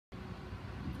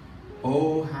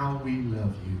Oh, how we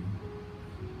love you.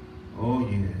 Oh,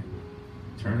 yeah.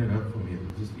 Turn it up for me,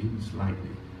 just even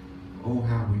slightly. Oh,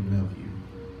 how we love you.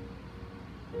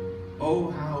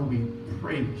 Oh, how we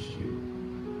praise you.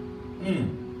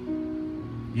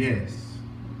 Yes.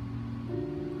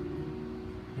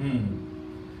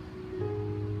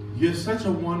 You're such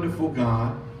a wonderful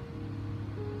God.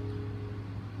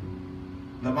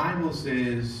 The Bible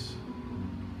says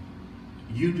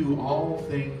you do all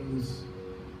things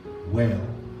well.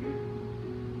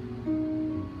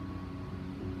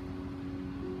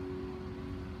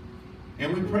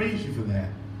 And we praise you for that.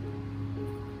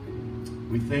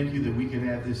 We thank you that we can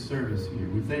have this service here.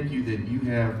 We thank you that you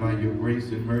have, by your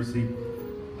grace and mercy,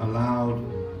 allowed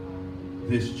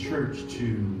this church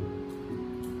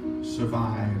to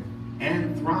survive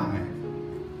and thrive,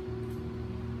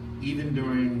 even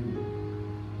during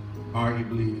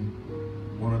arguably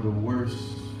one of the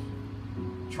worst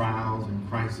trials and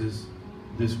crises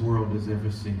this world has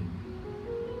ever seen.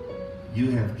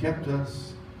 You have kept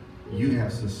us. You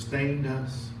have sustained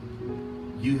us.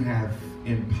 You have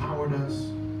empowered us.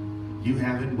 You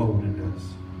have emboldened us.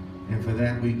 And for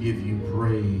that we give you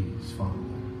praise, Father.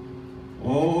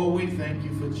 Oh, we thank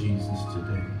you for Jesus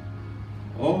today.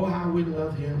 Oh, how we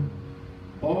love him.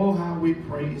 Oh, how we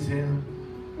praise him.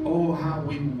 Oh, how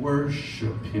we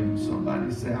worship him.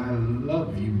 Somebody say, I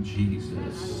love you,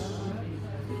 Jesus.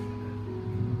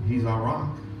 He's our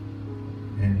rock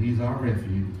and he's our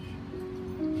refuge.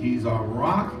 He's our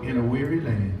rock in a weary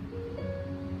land.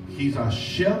 He's our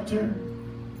shelter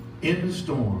in the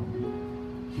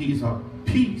storm. He's our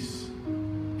peace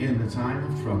in the time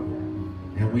of trouble.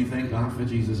 And we thank God for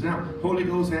Jesus. Now, Holy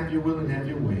Ghost, have your will and have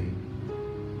your way.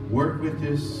 Work with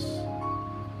this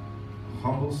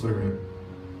humble servant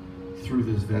through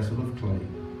this vessel of clay.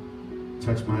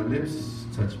 Touch my lips,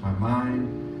 touch my mind,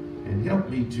 and help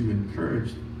me to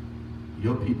encourage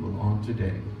your people on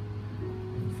today.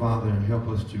 And Father, help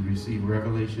us to receive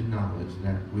revelation knowledge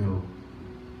that will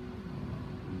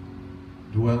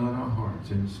dwell in our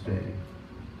hearts and stay,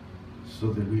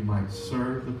 so that we might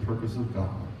serve the purpose of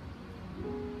God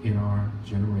in our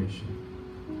generation.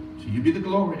 To you be the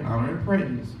glory, honor, and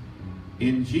praise.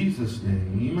 In Jesus'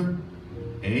 name,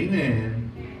 amen.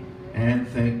 And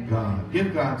thank God.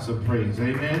 Give God some praise.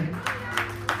 Amen.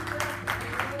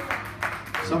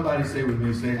 Somebody say with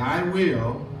me, say, I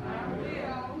will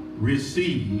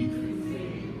receive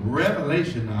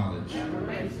revelation knowledge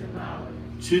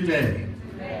today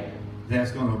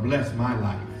that's going to bless my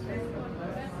life.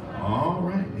 All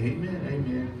right. Amen,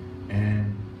 amen,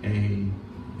 and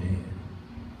amen.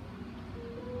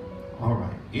 All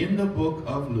right. In the book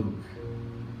of Luke,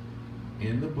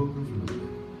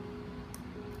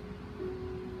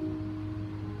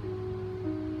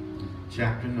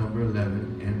 chapter number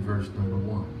 11 and verse number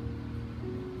 1.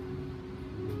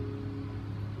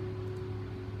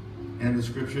 And the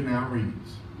scripture now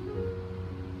reads, you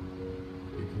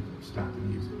can stop the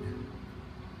music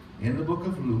now. In the book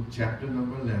of Luke, chapter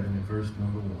number 11 and verse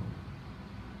number 1,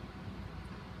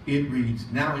 it reads,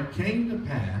 Now it came to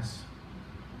pass,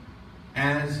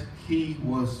 as he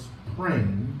was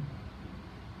praying,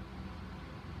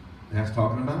 that's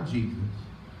talking about Jesus,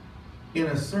 in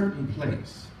a certain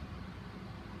place,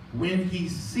 when he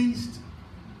ceased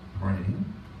praying,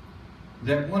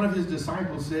 that one of his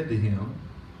disciples said to him,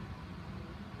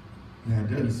 now it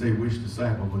doesn't say which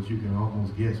disciple, but you can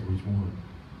almost guess which one.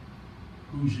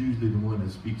 Who's usually the one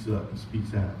that speaks up and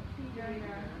speaks out?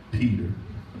 Peter.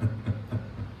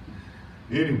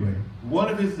 Anyway, one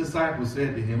of his disciples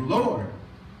said to him, Lord,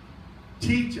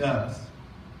 teach us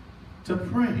to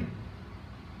pray.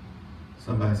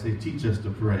 Somebody say, teach us to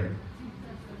pray.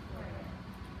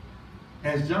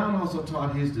 As John also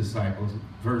taught his disciples,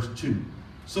 verse 2.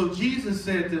 So Jesus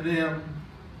said to them,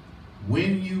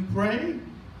 when you pray,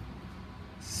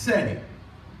 say,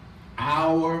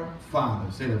 Our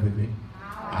Father. Say that with me.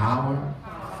 Our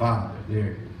Father. There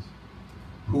it is.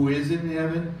 Who is in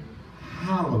heaven,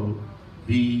 hallowed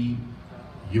be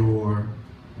your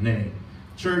name.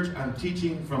 Church, I'm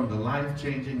teaching from the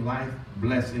life-changing,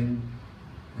 life-blessing,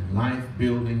 and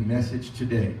life-building message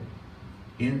today,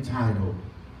 entitled,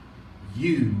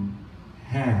 You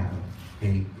Have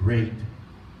a Great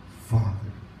Father.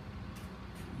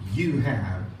 You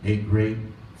have a great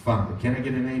Father. Can I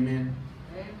get an amen?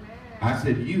 Amen. I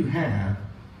said, you have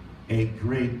a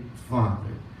great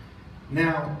Father.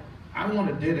 Now, I want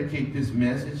to dedicate this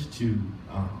message to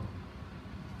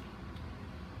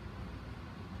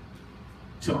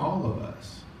all of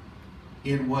us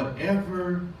in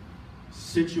whatever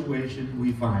situation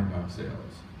we find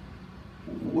ourselves.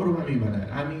 What do I mean by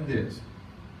that? I mean this,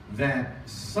 that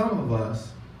some of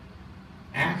us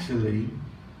actually actually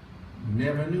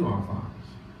never knew our fathers.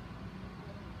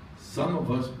 Some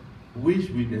of us wish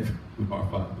we never knew our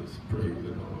fathers. Praise the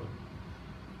Lord.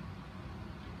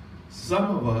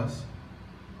 Some of us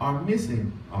are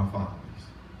missing our fathers.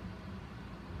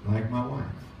 Like my wife.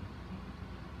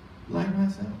 Like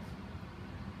myself.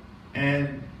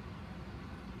 And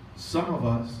some of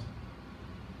us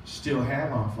still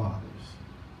have our fathers.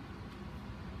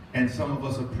 And some of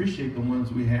us appreciate the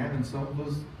ones we have, and some of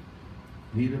us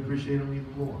need to appreciate them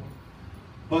even more.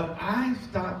 But I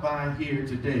stopped by here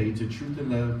today to Truth and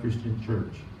Love Christian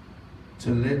Church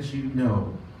to let you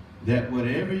know that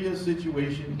whatever your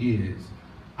situation is,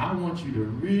 I want you to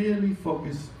really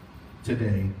focus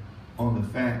today on the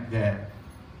fact that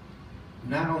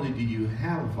not only do you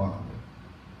have a father,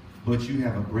 but you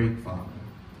have a great father.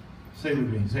 Say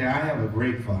with me. Say, I have a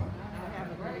great father. I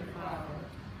have a great father.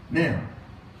 Now,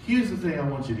 here's the thing I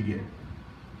want you to get.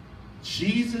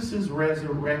 Jesus'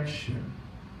 resurrection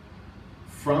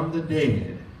from the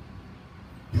dead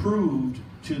proved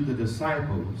to the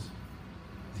disciples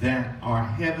that our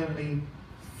heavenly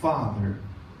Father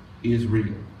is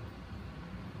real.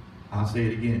 I'll say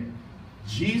it again.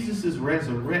 Jesus'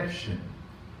 resurrection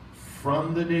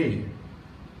from the dead.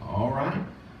 All right?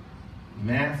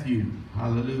 Matthew,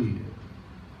 hallelujah,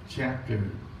 chapter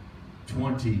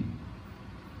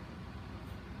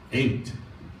 28.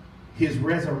 His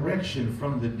resurrection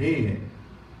from the dead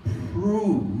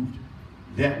proved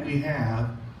that we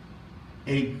have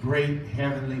a great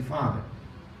heavenly Father.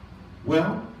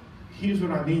 Well, here's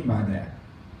what I mean by that.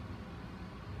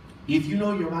 If you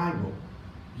know your Bible,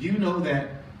 you know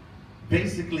that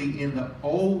basically in the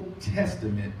Old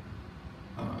Testament,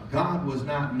 God was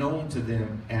not known to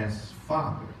them as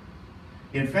Father.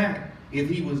 In fact, if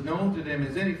he was known to them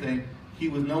as anything, he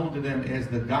was known to them as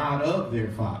the God of their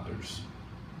fathers,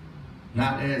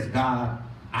 not as God,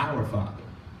 our Father.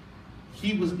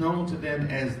 He was known to them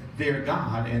as their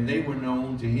God, and they were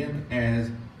known to him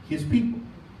as his people.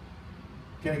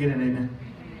 Can I get an amen? Amen.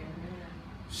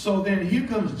 So then here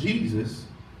comes Jesus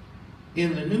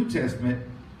in the New Testament,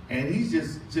 and he's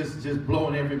just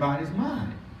blowing everybody's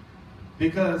mind.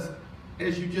 Because,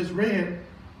 as you just read,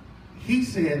 he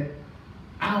said,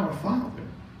 our Father.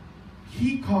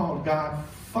 He called God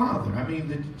Father. I mean,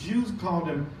 the Jews called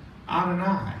him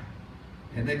Adonai,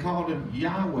 and they called him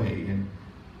Yahweh, and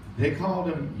they called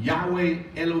him Yahweh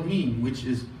Elohim, which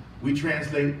is, we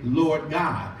translate Lord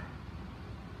God.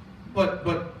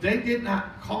 But they did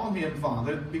not call him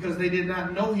Father because they did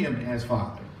not know him as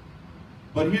Father.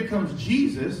 But here comes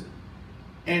Jesus,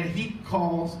 and he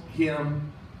calls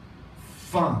him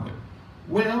Father.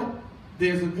 Well,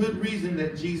 there's a good reason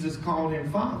that Jesus called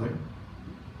him Father.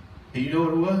 And you know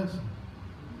what it was?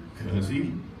 Because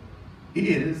he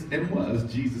is and was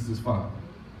Jesus' Father.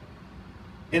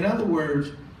 In other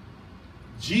words,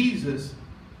 Jesus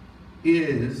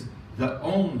is the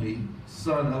only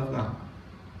Son of God.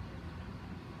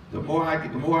 The more I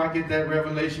get that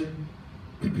revelation,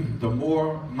 the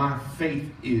more my faith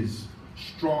is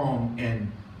strong and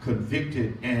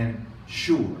convicted and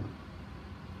sure.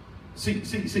 See,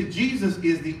 Jesus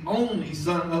is the only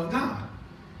Son of God.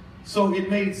 So it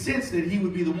made sense that he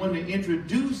would be the one to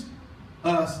introduce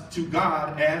us to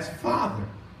God as Father.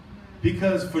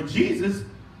 Because for Jesus,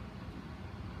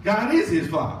 God is his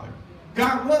Father.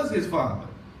 God was his Father.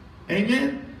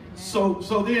 Amen? So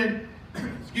then,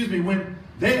 excuse me, when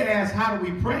they ask, how do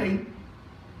we pray?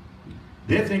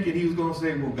 They're thinking he was going to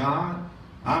say, well, God,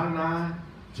 Adonai,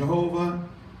 Jehovah,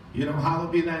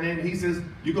 hallowed be thy name. He says,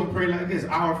 you're going to pray like this,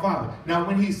 our Father. Now,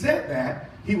 when he said that,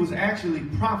 he was actually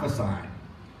prophesying.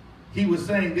 He was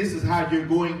saying, this is how you're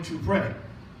going to pray.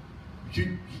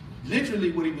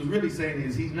 Literally, what he was really saying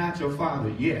is, he's not your Father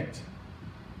yet.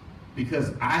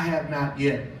 Because I have not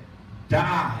yet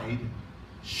died,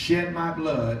 shed my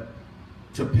blood,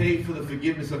 to pay for the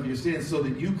forgiveness of your sins so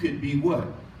that you could be what?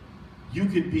 You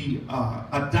could be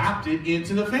adopted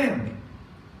into the family.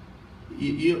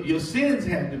 Your sins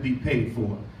had to be paid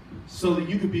for so that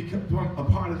you could become a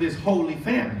part of this holy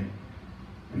family.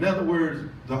 In other words,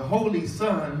 the Holy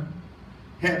Son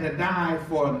had to die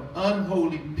for an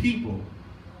unholy people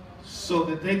so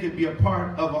that they could be a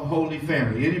part of a holy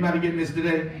family. Anybody getting this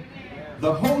today? Amen.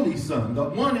 The Holy Son, the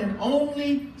one and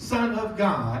only Son of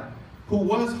God, who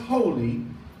was holy,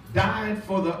 died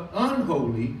for the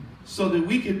unholy so that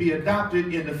we could be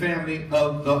adopted in the family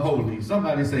of the holy.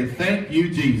 Somebody say, thank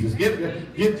you, Jesus.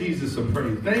 Give Jesus some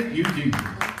praise. Thank you, Jesus.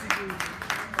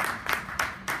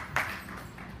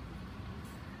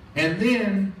 And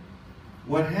then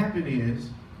what happened is,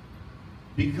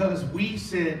 because we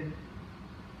said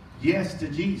yes to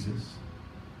Jesus,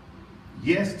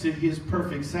 yes to his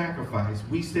perfect sacrifice,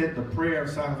 we said the prayer of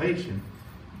salvation,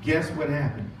 guess what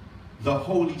happened? The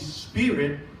Holy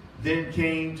Spirit then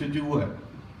came to do what?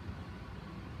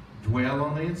 Dwell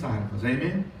on the inside of us. Amen?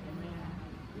 Amen.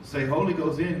 Say, Holy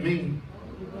Ghost in me.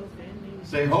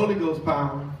 Say, Holy Ghost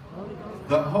power.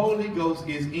 The Holy Ghost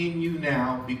is in you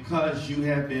now because you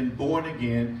have been born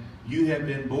again. You have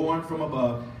been born from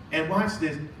above. And watch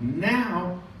this.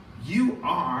 Now you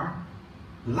are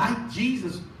like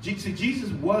Jesus. See,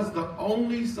 Jesus was the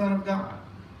only Son of God.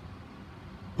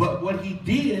 But what he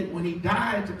did when he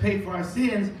died to pay for our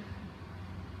sins,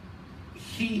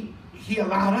 he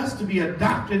allowed us to be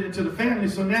adopted into the family.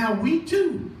 So now we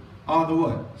too are the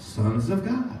what? Sons of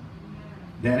God.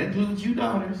 That includes you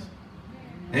daughters.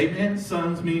 Amen.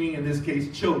 Sons meaning in this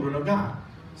case children of God.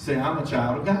 Say, I'm a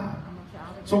child of God.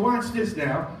 So watch this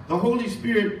now. The Holy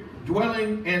Spirit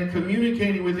dwelling and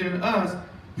communicating within us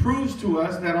proves to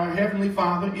us that our Heavenly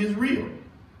Father is real.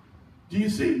 Do you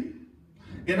see?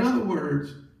 In other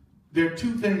words, there are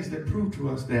two things that prove to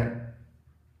us that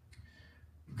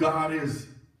God is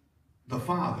the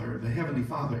Father, the Heavenly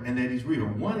Father, and that he's real.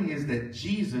 One is that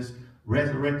Jesus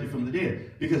resurrected from the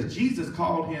dead, because Jesus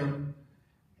called him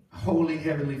Holy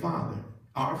Heavenly Father,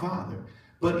 our Father.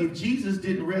 But if Jesus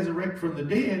didn't resurrect from the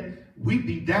dead, we'd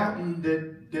be doubting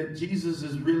that Jesus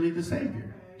is really the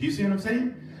Savior. Do you see what I'm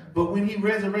saying? But when he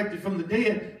resurrected from the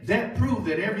dead, that proved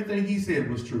that everything he said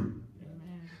was true.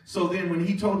 Amen. So then when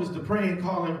he told us to pray and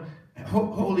call him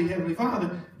Holy Heavenly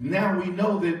Father, now we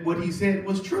know that what he said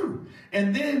was true.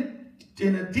 And then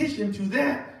in addition to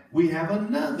that, we have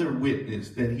another witness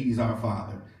that he's our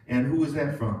Father. And who is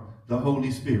that from? The Holy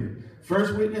Spirit.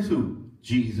 First witness who?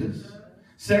 Jesus.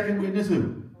 Second witness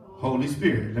who? Holy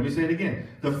Spirit. Let me say it again.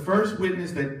 The first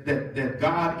witness that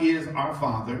God is our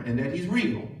Father and that he's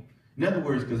real. In other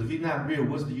words, because if he's not real,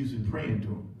 what's the use in praying to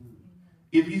him?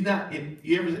 If he's not, if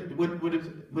you ever, what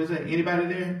is that? Anybody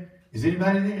there? Is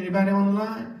anybody there? Anybody on the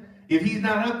line? If he's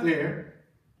not up there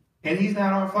and he's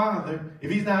not our Father,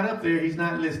 if he's not up there, he's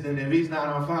not listening. If he's not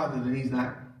our Father, then he's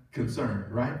not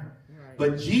concerned, right?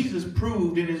 But Jesus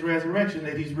proved in his resurrection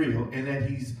that he's real and that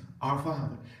he's our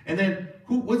Father. And then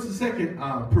what's the second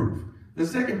proof? The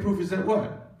second proof is that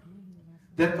what?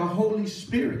 That the Holy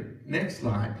Spirit, next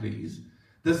slide please.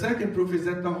 The second proof is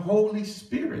that the Holy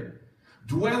Spirit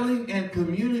dwelling and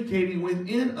communicating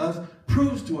within us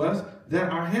proves to us that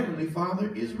our Heavenly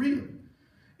Father is real.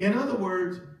 In other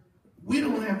words, we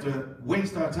don't have to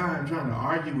waste our time trying to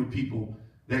argue with people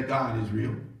that God is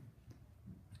real.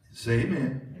 Say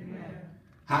amen. Amen.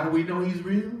 How do we know he's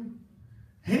real?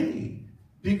 Hey,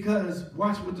 because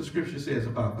watch what the scripture says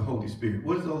about the Holy Spirit.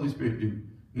 What does the Holy Spirit do?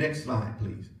 Next slide,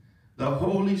 please. The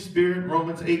Holy Spirit,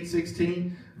 Romans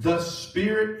 8:16, the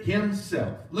Spirit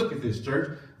himself. Look at this,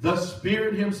 church. The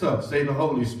Spirit himself. Say the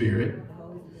Holy Spirit. The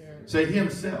Holy Spirit. Say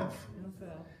himself.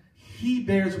 He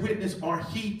bears witness, or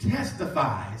he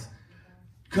testifies,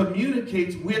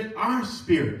 communicates with our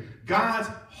spirit. God's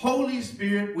Holy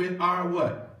Spirit with our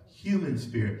what? Human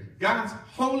spirit. God's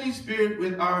Holy Spirit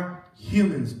with our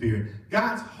human spirit.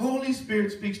 God's Holy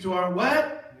Spirit speaks to our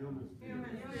what?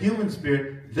 Human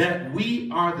spirit, that we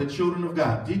are the children of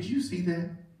God. Did you see that?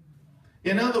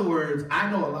 In other words, I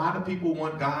know a lot of people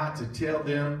want God to tell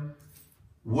them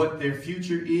what their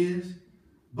future is,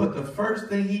 but the first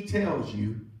thing he tells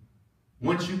you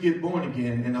once you get born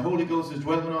again and the Holy Ghost is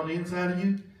dwelling on the inside of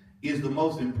you is the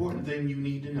most important thing you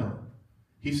need to know.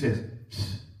 He says,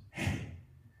 hey,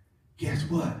 guess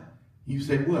what? You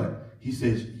say what? He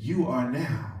says, you are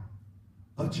now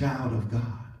a child of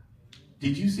God.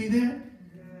 Did you see that?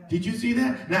 Did you see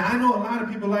that? Now, I know a lot of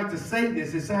people like to say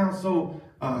this. It sounds so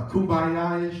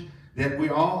kumbaya-ish that we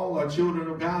all are children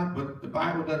of God, but the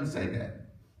Bible doesn't say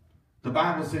that. The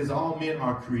Bible says all men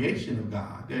are creation of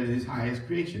God. That is his highest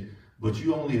creation. But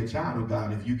you're only a child of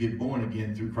God if you get born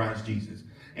again through Christ Jesus.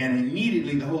 And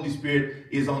immediately the Holy Spirit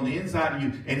is on the inside of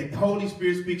you. And the Holy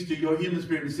Spirit speaks to your human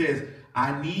spirit and says,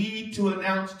 I need to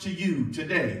announce to you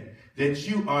today that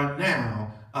you are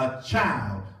now a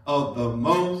child of the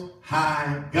Most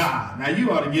High God. Now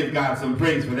you ought to give God some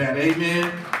praise for that. Amen.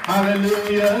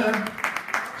 Hallelujah.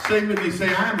 Say with me,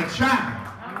 say, I am a child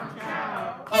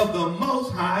of the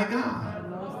Most High God.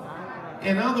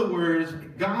 In other words,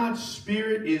 God's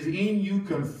Spirit is in you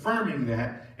confirming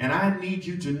that. And I need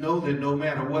you to know that no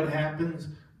matter what happens,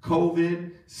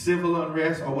 COVID, civil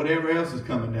unrest, or whatever else is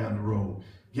coming down the road,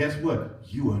 guess what?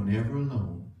 You are never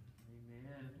alone.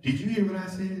 Amen. Did you hear what I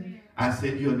said? I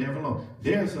said you're never alone.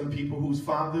 There are some people whose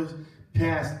fathers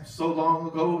passed so long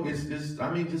ago,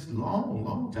 just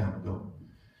long time ago.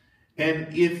 And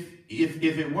if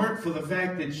it weren't for the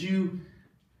fact that you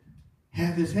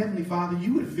have this Heavenly Father,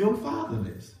 you would feel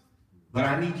fatherless. But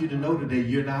I need you to know today,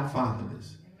 you're not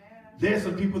fatherless. There's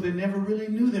some people that never really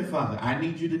knew their father. I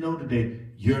need you to know today,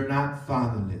 you're not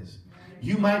fatherless.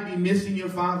 You might be missing your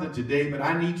father today, but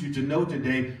I need you to know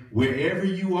today, wherever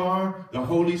you are, the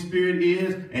Holy Spirit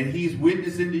is, and he's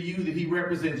witnessing to you that he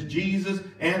represents Jesus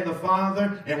and the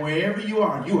Father, and wherever you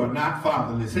are not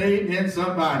fatherless. Amen.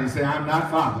 Somebody say, I'm not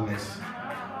fatherless.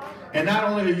 And not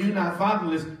only are you not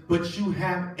fatherless, but you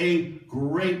have a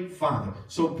great Father.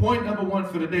 So point number one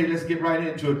for today, let's get right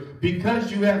into it.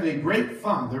 Because you have a great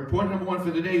Father, point number one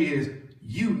for today is,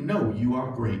 you know you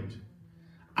are great.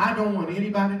 I don't want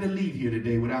anybody to leave here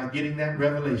today without getting that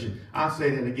revelation. I'll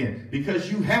say that again.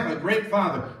 Because you have a great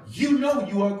Father, you know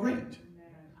you are great.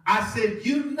 I said,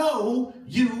 you know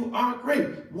you are great.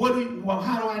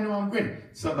 How do I know I'm great?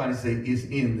 Somebody say, it's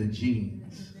in the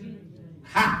genes.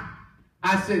 Ha!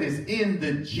 I said, it's in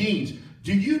the genes.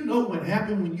 Do you know what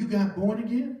happened when you got born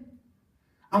again?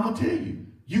 I'm going to tell you.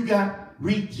 You got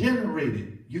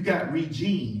regenerated. You got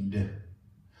regened.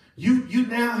 You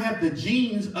now have the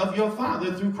genes of your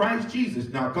father through Christ Jesus.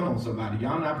 Now, come on, somebody.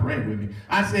 Y'all not praying with me.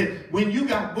 I said, when you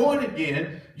got born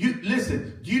again,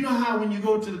 listen, do you know how when you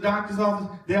go to the doctor's office,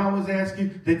 they always ask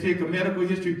you, they take a medical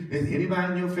history. Does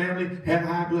anybody in your family have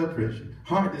high blood pressure,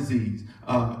 heart disease,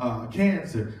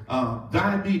 cancer,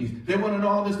 diabetes? They want to know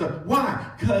all this stuff.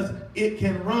 Why? Because it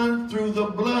can run through the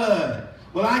blood.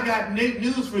 Well, I got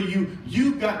news for you.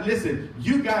 You got a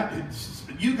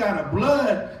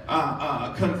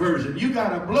blood conversion. You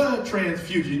got a blood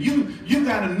transfusion. You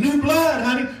got a new blood,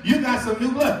 honey. You got some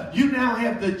new blood. You now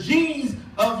have the genes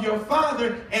of your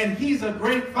father, and he's a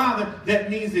great father. That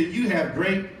means that you have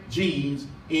great genes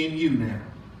in you now.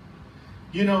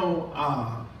 You know,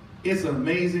 it's an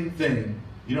amazing thing.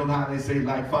 You know how they say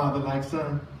like father, like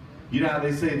son? You know how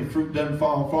they say the fruit doesn't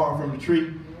fall far from the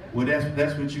tree? Well,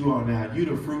 that's what you are now. You're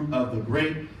the fruit of the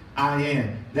great I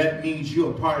am. That means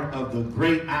you're a part of the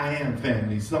great I am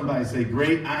family. Somebody say,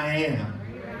 great I am.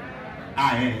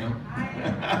 I am.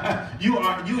 You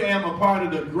am a part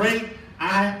of the great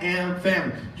I am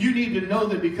family. You need to know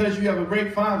that because you have a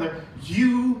great father,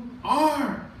 you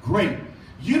are great.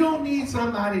 You don't need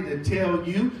somebody to tell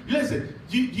you. Listen,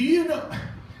 do you know,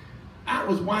 I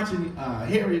was watching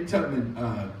Harriet Tubman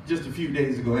just a few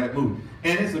days ago, that movie.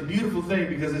 And it's a beautiful thing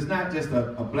because it's not just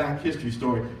a black history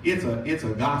story. It's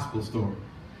a gospel story.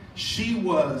 She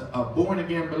was a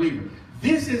born-again believer.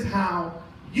 This is how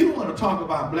you want to talk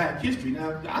about black history.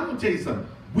 Now, I'm going to tell you something.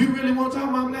 We really want to talk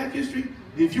about black history?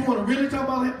 If you want to really talk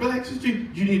about black history,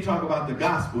 you need to talk about the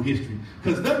gospel history.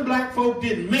 Because them black folk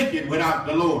didn't make it without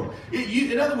the Lord.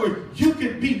 In other words,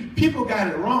 people got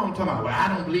it wrong talking about, well,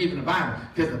 I don't believe in the Bible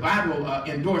because the Bible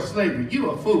endorsed slavery.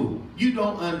 You a fool. You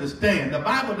don't understand. The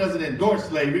Bible doesn't endorse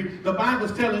slavery. The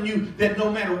Bible's telling you that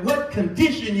no matter what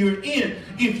condition you're in,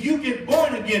 if you get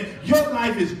born again, your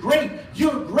life is great.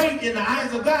 You're great in the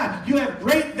eyes of God. You have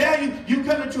great value. You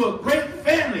come into a great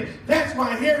family. That's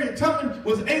why Harriet Tubman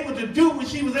was able to do what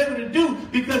she was able to do,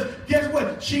 because guess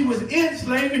what? She was in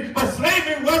slavery, but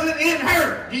slavery wasn't in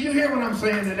her. Do you hear what I'm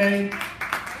saying today?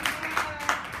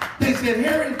 They said,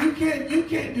 Harriet, you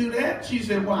can't do that. She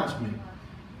said, watch me.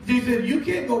 They said, you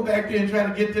can't go back there and try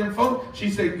to get them folks.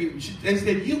 They said,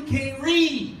 you can't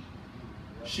read.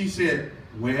 She said,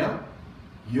 well,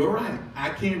 you're right. I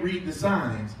can't read the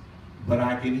signs, but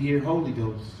I can hear Holy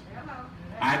Ghost.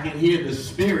 I can hear the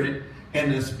Spirit,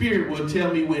 and the Spirit will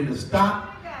tell me when to stop.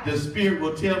 The Spirit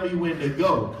will tell me when to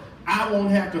go. I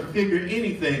won't have to figure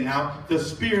anything out. The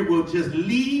Spirit will just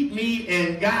lead me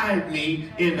and guide me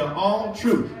into all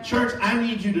truth. Church, I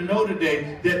need you to know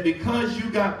today that because you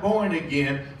got born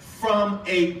again from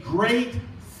a great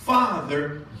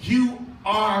Father, you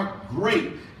are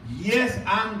great. Yes,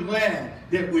 I'm glad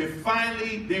that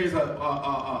there's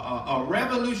a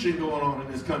revolution going on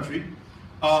in this country.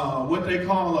 What they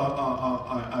call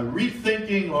a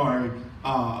rethinking or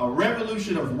a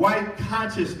revolution of white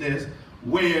consciousness,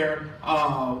 where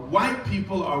white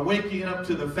people are waking up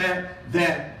to the fact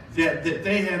that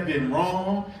they have been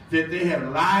wrong, that they have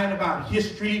lied about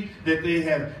history, that they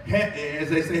have, as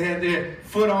they say, had their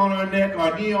foot on our neck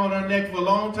or knee on our neck for a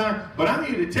long time. But I'm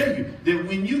here to tell you that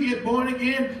when you get born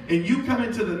again and you come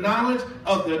into the knowledge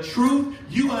of the truth,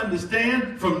 you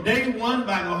understand from day one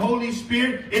by the Holy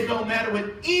Spirit, it don't matter what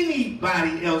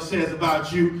anybody else says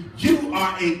about you, you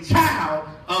are a child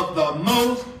of the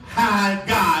Most High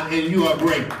God, and you are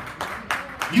great.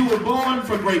 You were born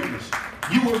for greatness.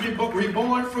 You were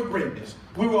reborn for greatness.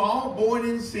 We were all born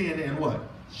in sin and what?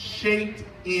 Shaped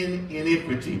in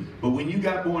iniquity. But when you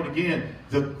got born again,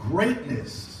 the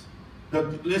greatness,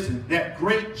 that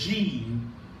great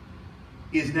gene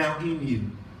is now in you.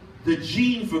 the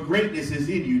gene for greatness is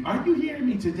in you. Are you hearing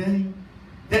me today?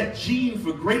 That gene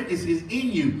for greatness is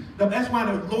in you. That's why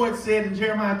the Lord said in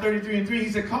Jeremiah 33:3, he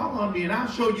said, call on me and I'll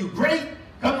show you great,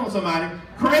 come on somebody,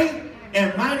 great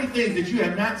and mighty things that you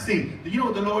have not seen. Do you know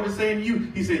what the Lord is saying to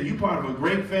you? He said, you part of a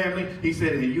great family. He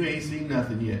said, and you ain't seen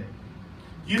nothing yet.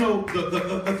 You know,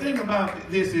 the thing about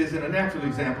this is, in a natural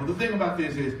example, the thing about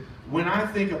this is, when I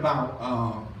think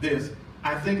about this,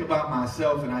 I think about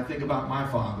myself and I think about my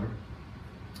father.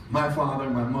 My father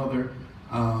and my mother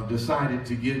decided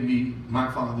to give me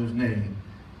my father's name.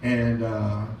 And,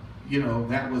 you know,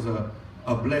 that was a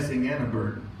blessing and a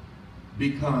burden,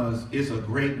 because it's a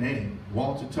great name.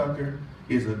 Walter Tucker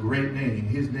is a great name.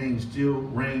 His name still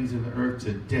reigns in the earth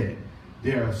today.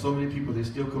 There are so many people that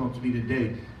still come up to me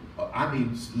today. I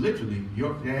mean, literally,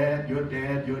 your dad, your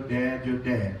dad, your dad, your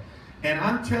dad. And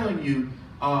I'm telling you,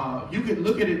 you could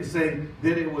look at it and say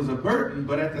that it was a burden,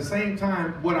 but at the same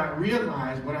time, what I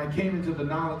realized when I came into the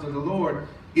knowledge of the Lord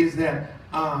is that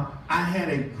I had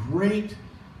a great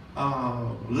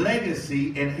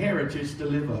legacy and heritage to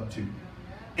live up to.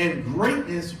 And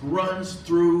greatness runs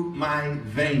through my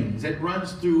veins. It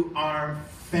runs through our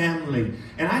family.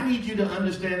 And I need you to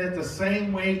understand that the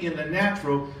same way in the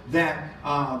natural that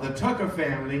the Tucker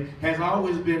family has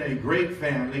always been a great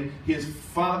family. His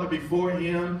father before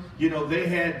him, you know, they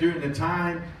had, during the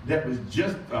time that was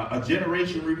just a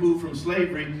generation removed from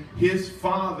slavery, his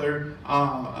father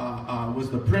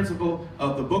was the principal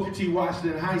of the Booker T.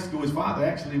 Washington High School. His father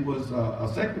actually was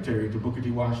a secretary to Booker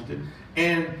T. Washington.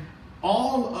 And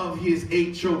all of his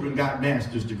 8 children got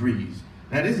master's degrees.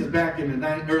 Now, this is back in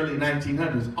the early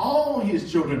 1900s. All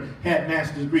his children had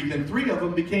master's degrees, and 3 of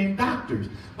them became doctors.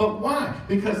 But why?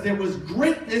 Because there was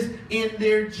greatness in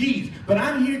their genes. But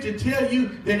I'm here to tell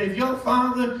you that if your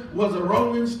father was a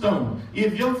Rolling Stone,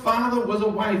 if your father was a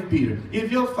wife beater,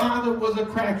 if your father was a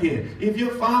crackhead, if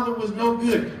your father was no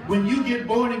good, when you get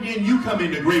born again, you come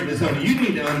into greatness, honey. You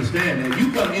need to understand that.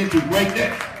 You come into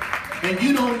greatness. And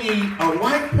you don't need a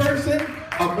white person,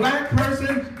 a black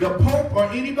person, the Pope, or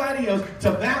anybody else to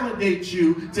validate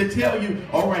you, to tell you,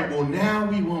 all right, well, now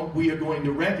we are going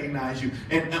to recognize you.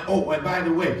 And and by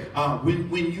the way,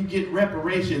 when you get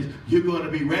reparations, you're going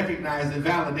to be recognized and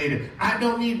validated. I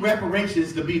don't need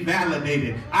reparations to be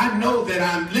validated. I know that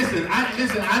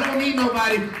I don't need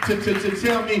nobody to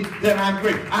tell me that I'm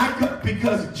great.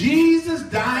 Because Jesus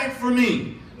died for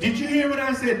me. Did you hear what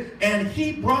I said? And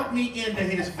he brought me into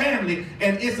his family,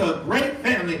 and it's a great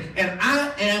family, and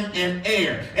I am an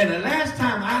heir. And the last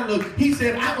time I looked, he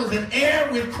said I was an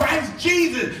heir with Christ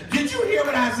Jesus. Did you hear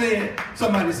what I said?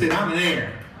 Somebody said, I'm an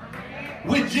heir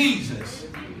with Jesus.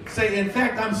 Say, in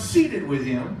fact, I'm seated with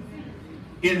him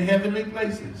in heavenly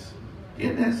places.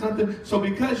 Isn't that something? So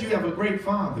because you have a great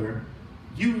father,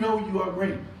 you know you are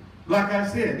great. Like I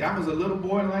said, I was a little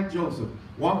boy like Joseph,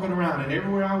 walking around, and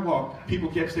everywhere I walked, people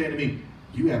kept saying to me,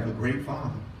 you have a great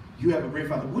father. You have a great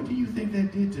father. What do you think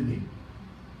that did to me?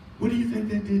 What do you think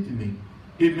that did to me?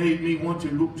 It made me want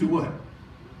to look to what?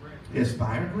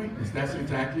 Aspire greatness. That's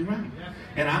exactly right.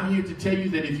 And I'm here to tell you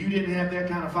that if you didn't have that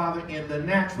kind of father in the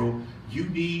natural, you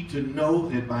need to know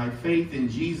that by faith in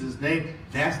Jesus' name,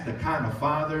 that's the kind of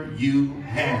father you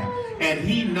have. And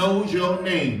he knows your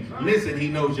name. Listen, he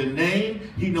knows your name.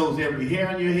 He knows every hair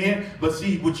on your head. But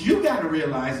see, what you got to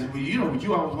realize is, you always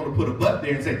want to put a but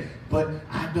there and say, but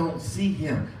I don't see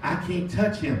him. I can't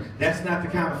touch him. That's not the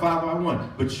kind of father I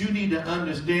want. But you need to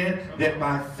understand that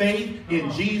by faith in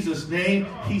Jesus' name,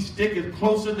 he sticketh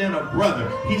closer than a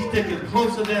brother. He sticketh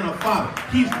closer than a father.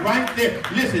 He's right there.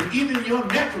 Listen, even your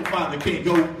natural father can't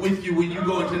go with you when you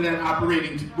go into that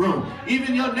operating room.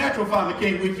 Even your natural father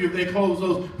can't with you if they close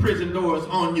those prison doors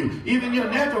on you. Even your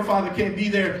natural father can't be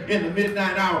there in the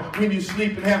midnight hour when you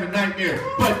sleep and have a nightmare.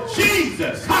 But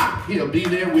Jesus, he'll be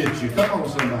there with you. Come on,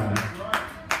 somebody.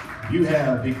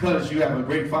 Because you have a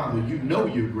great father, you know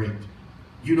you're great.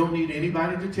 You don't need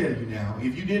anybody to tell you now.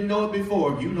 If you didn't know it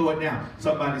before, you know it now.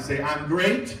 Somebody say, I'm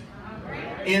great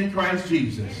in Christ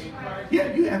Jesus.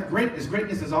 Yeah, you have greatness.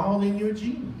 Greatness is all in your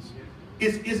genes.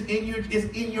 It's in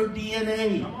your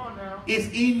DNA. It's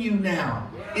in you now.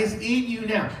 It's in you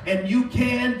now. And you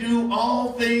can do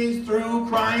all things through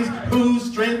Christ who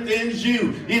strengthens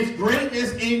you. It's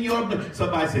greatness in your blood.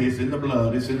 Somebody say, it's in the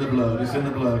blood. It's in the blood. It's in the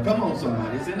blood. Come on,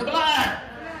 somebody. It's in the blood.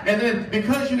 And then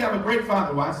because you have a great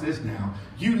father, watch this now.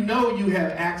 You know you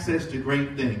have access to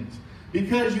great things.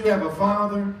 Because you have a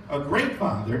father, a great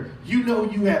father, you know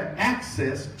you have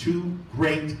access to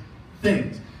great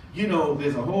things. You know,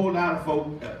 there's a whole lot of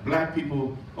folk, black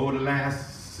people, over the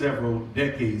last several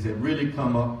decades have really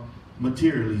come up,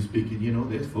 materially speaking. You know,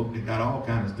 there's folk that got all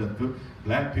kinds of stuff.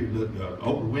 Black people,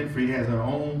 Oprah Winfrey has her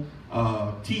own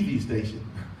TV station.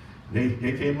 They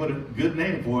came with a good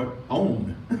name for it,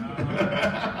 OWN.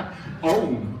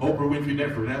 OWN, Oprah Winfrey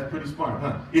Network. That's pretty smart,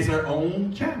 huh? It's her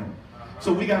own channel.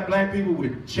 So we got black people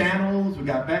with channels. We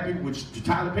got black people with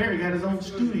Tyler Perry got his own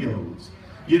studios.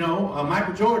 You know,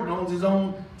 Michael Jordan owns his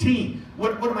own team.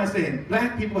 What am I saying?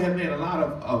 Black people have made a lot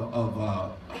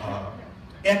of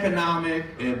economic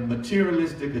and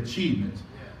materialistic achievements.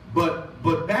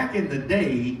 But back in the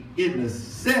day, in the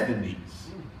 70s,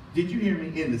 did you hear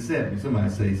me? In the 70s, somebody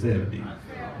say 70s.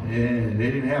 Yeah,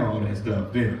 they didn't have all that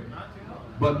stuff then.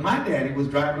 But my daddy was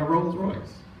driving a Rolls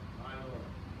Royce.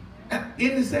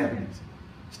 In the 70s.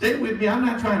 Stay with me, I'm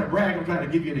not trying to brag, I'm trying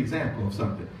to give you an example of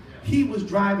something. He was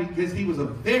driving, because he was a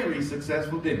very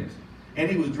successful dentist,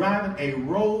 and he was driving a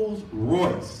Rolls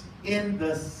Royce in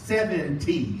the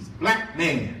 70s. Black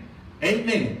man.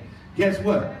 Amen. Guess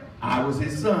what? I was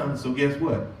his son, so guess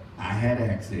what? I had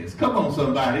access. Come on,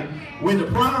 somebody. When the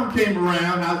prom came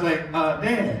around, I was like,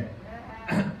 Dad,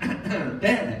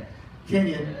 Dad, can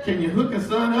you hook a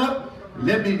son up?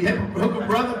 Let me hook a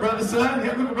brother, son,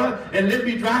 help a brother, and let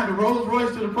me drive the Rolls Royce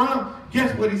to the prom.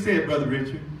 Guess what he said, Brother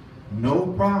Richard? No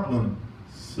problem,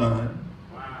 son.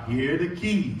 Wow. Here are the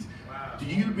keys. Wow. Do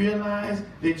you realize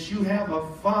that you have a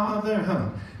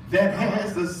father, that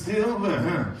has the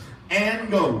silver,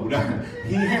 and gold?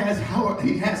 He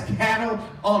has cattle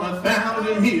on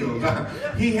 1,000 hills.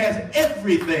 He has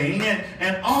everything,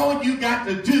 and all you got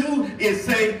to do is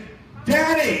say,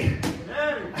 Daddy,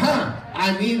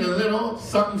 I need a little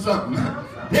something, something.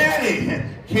 Daddy,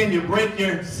 can you break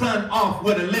your son off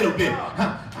with a little bit?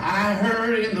 I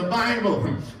heard in the Bible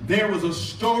there was a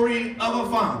story of a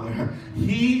father.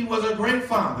 He was a great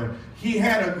father. He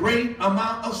had a great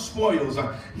amount of spoils.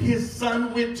 His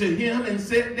son went to him and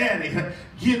said, Daddy,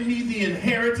 give me the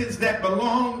inheritance that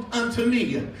belonged unto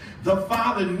me. The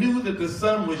father knew that the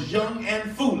son was young and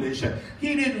foolish.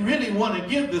 He didn't really want to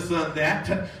give the son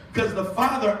that, because the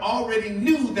father already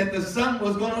knew that the son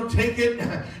was going to take it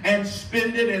and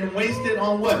spend it and waste it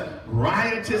on what?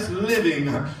 Riotous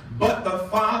living. But the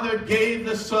father gave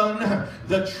the son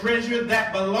the treasure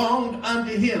that belonged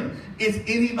unto him. Is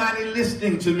anybody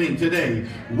listening to me today?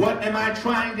 What am I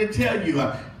trying to tell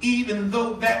you? Even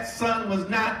though that son was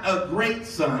not a great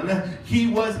son, he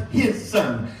was his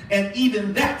son. And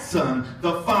even that son,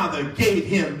 the father gave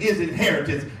him his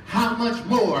inheritance. How much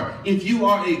more if you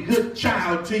are a good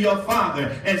child to your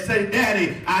father and say,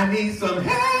 Daddy, I need some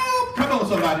help. Come on,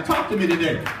 somebody, talk to me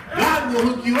today. God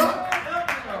will hook you up.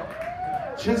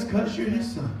 Just because you're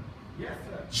his son. Yes,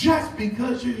 sir. Just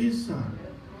because you're his son.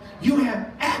 You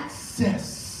have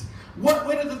access. What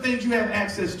are the things you have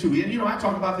access to? And you know, I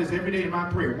talk about this every day in my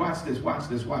prayer. Watch this, watch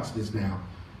this, watch this now.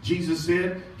 Jesus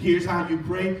said, here's how you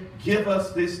pray. Give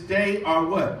us this day our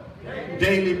what?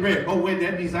 Daily bread. Oh, wait,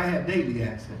 that means I have daily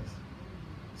access.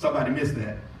 Somebody missed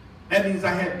that. That means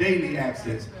I have daily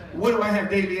access. What do I have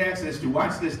daily access to?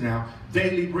 Watch this now.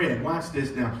 Daily bread. Watch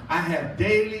this now. I have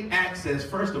daily access,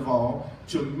 first of all,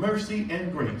 to mercy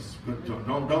and grace.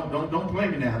 Don't play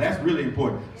me now. That's really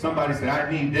important. Somebody said, I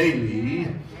need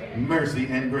daily mercy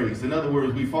and grace. In other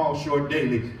words, we fall short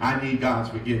daily. I need God's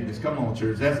forgiveness. Come on,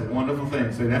 church. That's a wonderful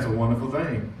thing. Say, that's a wonderful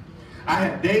thing. I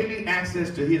have daily access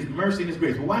to his mercy and his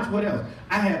grace. But watch what else.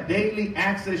 I have daily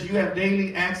access. You have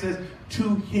daily access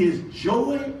to his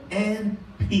joy and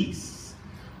peace.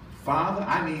 Father,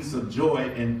 I need some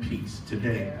joy and peace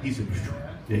today. He said,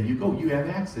 there you go. You have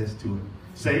access to it.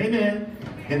 Say amen.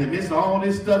 In the midst of all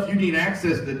this stuff, you need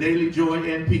access to daily joy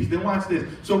and peace. Then watch this.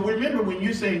 So remember, when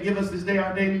you're saying, give us this day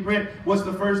our daily bread, what's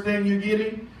the first thing you're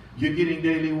getting? You're getting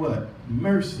daily what?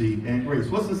 Mercy and grace.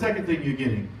 What's the second thing you're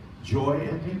getting? Joy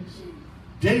and peace.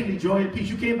 Daily joy and peace.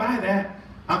 You can't buy that.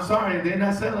 I'm sorry, they're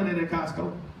not selling it at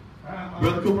Costco.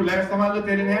 Brother Cooper, last time I looked,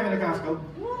 they didn't have it at Costco.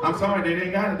 I'm sorry, they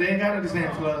ain't got it. They ain't got it at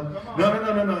Sam's Club.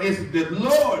 No. It's the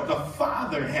Lord, the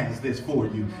Father has this for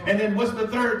you. And then what's the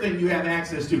third thing you have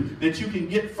access to that you can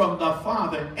get from the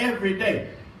Father every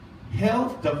day?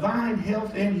 Health, divine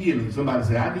health and healing. Somebody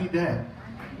say, I need that.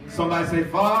 Somebody say,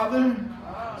 Father.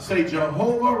 Say,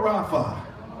 Jehovah Rapha.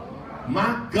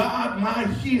 My God, my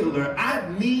healer, I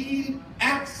need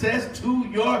access to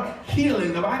your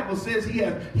healing. The Bible says he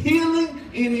has healing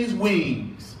in his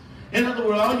wings. In other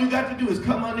words, all you got to do is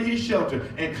come under his shelter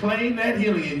and claim that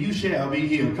healing, and you shall be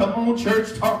healed. Come on,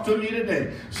 church, talk to me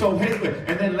today. So, hey,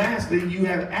 and then lastly, you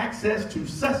have access to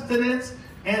sustenance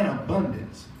and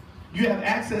abundance. You have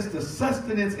access to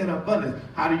sustenance and abundance.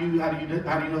 How do you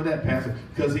know that, Pastor?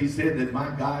 Because he said that my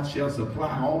God shall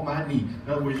supply all my need. In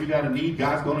other words, you got a need,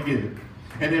 God's going to give it.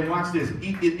 And then watch this.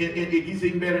 It gets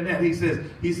even better than that. He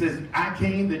says, I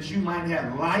came that you might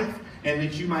have life and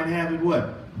that you might have it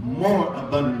what? more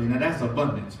abundantly. Now that's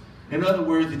abundance. In other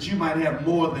words, that you might have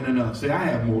more than enough. Say, I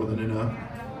have more than enough.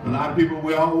 A lot of people,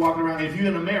 we're all walking around. If you're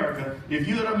in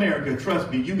America, trust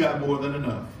me, you got more than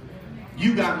enough.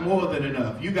 You got more than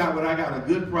enough. You got what I got, a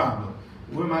good problem.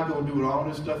 What am I going to do with all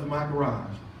this stuff in my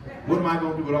garage? What am I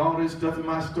going to do with all this stuff in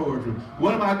my storage room?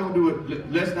 What am I going to do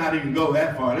with, let's not even go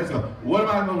that far. Let's go. What am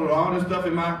I going to do with all this stuff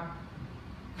in my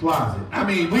closet?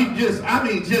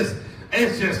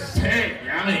 It's just, hey,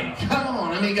 come on.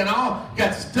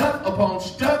 Got stuff upon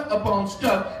stuff upon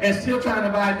stuff and still trying to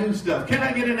buy new stuff. Can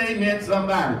I get an amen,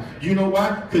 somebody? You know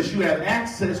why? Because you have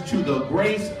access to the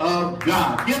grace of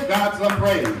God. Give God some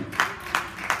praise.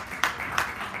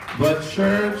 But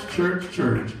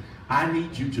church, I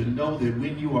need you to know that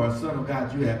when you are a son of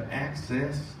God, you have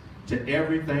access to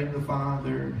everything the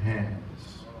Father has.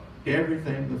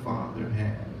 Everything the Father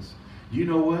has. You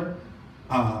know what?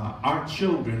 Our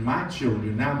children, my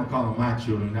children, now I'm going to call them my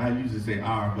children. I usually say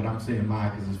our, but I'm saying my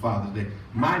because it's Father's Day.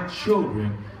 My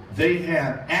children, they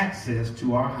have access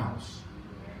to our house.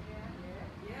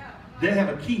 They have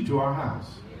a key to our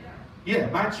house. Yeah,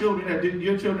 my children,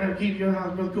 your children have a key to your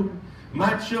house, Brother Cooper?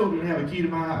 My children have a key to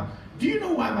my house. Do you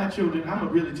know why my children, I'm going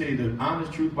to really tell you the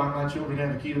honest truth why my children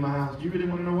have a key to my house? Do you really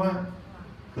want to know why?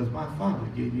 Because my father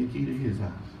gave me a key to his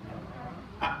house.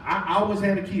 I always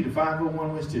had a key to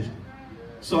 501 West Tishman.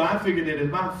 So I figured that if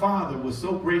my father was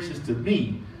so gracious to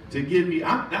me to give me,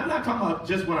 I'm not talking about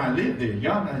just when I lived there.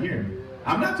 Y'all not hearing me.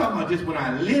 I'm not talking about just when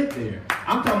I lived there.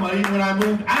 I'm talking about even when I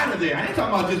moved out of there. I ain't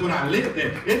talking about just when I lived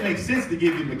there. It makes sense to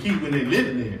give you the key when they're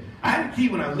living there. I had a key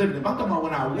when I was living there. But I'm talking about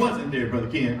when I wasn't there, Brother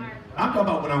Ken. I'm talking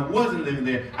about when I wasn't living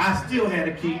there. I still had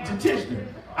a key to Tishner.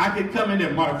 I could come in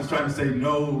there. Martha's trying to say,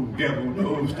 no, devil,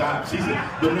 no, stop. She said,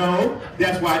 but no,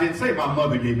 that's why I didn't say my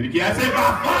mother gave me the key. I said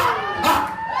my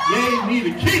father gave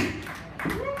me the key.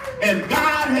 And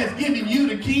God has given you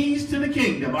the keys to the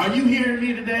kingdom. Are you hearing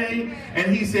me today?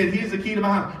 And he said, here's the key to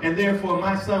my house. And therefore,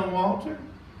 my son Walter,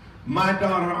 my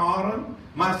daughter Autumn,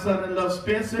 my son-in-law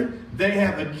Spencer, they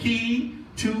have a key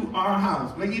to our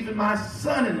house. Like even my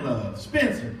son-in-law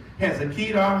Spencer has a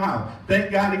key to our house.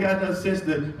 Thank God he got enough sense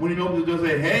to, when he opens the door,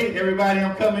 say, hey, everybody,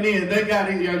 I'm coming in. Thank God,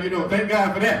 thank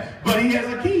God for that. But he has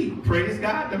a key. Praise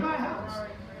God to my house.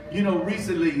 You know,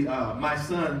 recently, my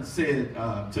son said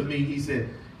to me, he said,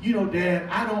 you know, Dad,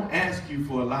 I don't ask you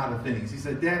for a lot of things. He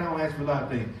said, Dad, I don't ask for a lot of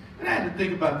things. And I had to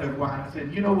think about that why. I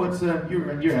said, you know what, son?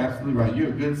 You're absolutely right. You're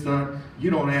a good son.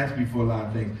 You don't ask me for a lot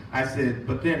of things. I said,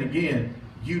 but then again,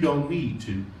 you don't need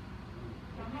to.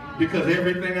 Because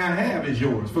everything I have is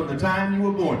yours from the time you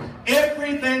were born.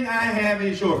 Everything I have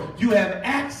is yours. You have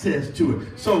access to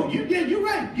it. So you're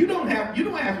right. You don't ask me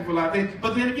for a lot of things.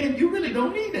 But then again, you really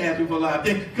don't need to ask me for a lot of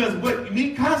things. Because what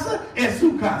mi casa es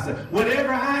su casa.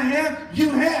 Whatever I have,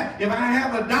 you have. If I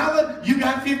have $1, you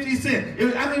got 50 cents.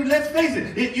 Let's face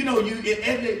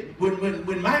it.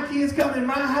 When my kids come in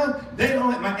my house, they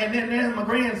don't have and then my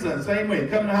grandson, same way.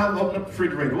 Come in the house, open up the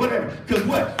refrigerator, whatever. Because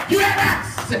what? You have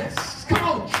access. Come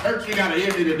on, church, you got to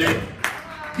hear me today.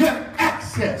 You have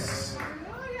access.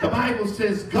 The Bible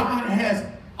says God has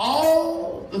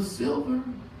all the silver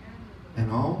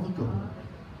and all the gold.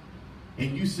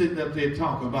 And you sitting up there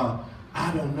talking about,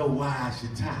 I don't know why I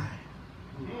should tithe.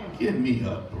 Give me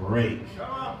a break.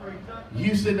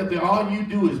 You sitting up there, all you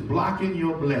do is blocking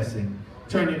your blessing.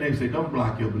 Turn your neighbor and say, don't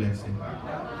block your blessing.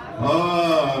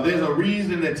 Oh, there's a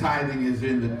reason that tithing is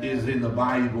in the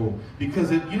Bible. Because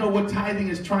you know what tithing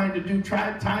is trying to do?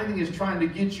 Tithing is trying to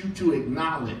get you to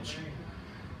acknowledge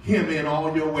him in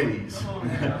all your ways.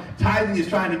 Tithing is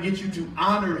trying to get you to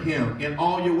honor him in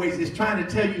all your ways. It's trying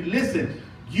to tell you, listen,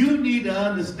 you need to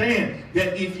understand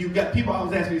that if you got, people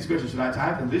always ask me this question, should I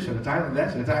tithe on this, should I tithe on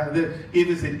that, should I tithe on this? If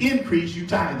it's an increase, you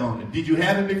tithe on it. Did you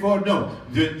have it before? No.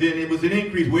 Then it was an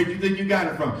increase. Where do you think you got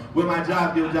it from? Well, my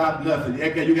job, your job, nothing.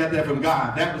 Okay, you got that from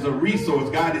God. That was a resource.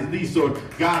 God is the source.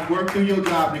 God worked through your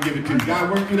job to give it to you. God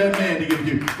worked through that man to give it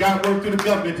to you. God worked through the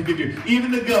government to give it to you.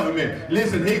 Even the government.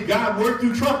 Listen, hey, God worked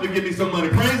through Trump to give me some money.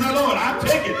 Praise the Lord. I'll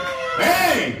take it.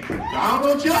 Hey, I don't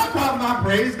know what y'all talking about.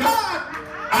 Praise God.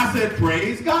 I said,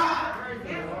 praise God.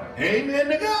 Amen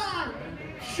to God.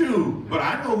 Shoot. But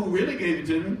I know who really gave it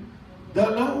to me.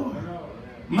 The Lord.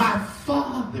 My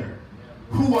Father.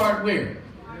 Who art where?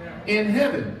 In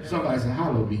heaven. Somebody said,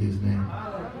 hallowed be his name.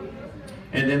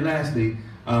 And then lastly,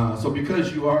 so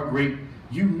because you are great,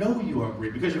 you know you are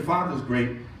great. Because your Father's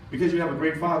great, because you have a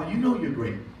great Father, you know you're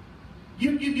great.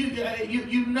 You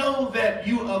know that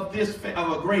you of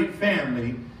a great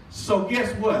family. So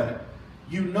guess what?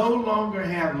 You no longer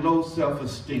have low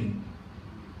self-esteem.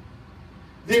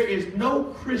 There is no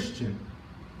Christian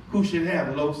who should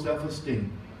have low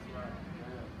self-esteem.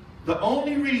 The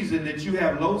only reason that you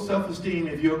have low self-esteem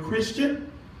if you're a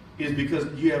Christian is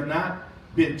because you have not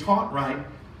been taught right,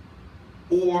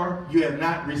 or you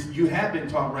have been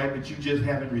taught right, but you just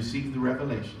haven't received the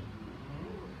revelation.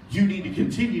 You need to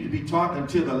continue to be taught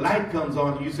until the light comes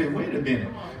on and you say, wait a minute.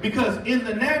 Because in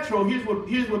the natural, here's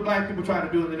what black people try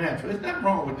to do in the natural. There's nothing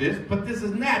wrong with this, but this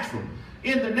is natural.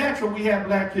 In the natural, we have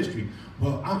black history.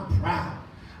 Well, I'm proud.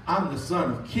 I'm the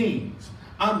son of kings.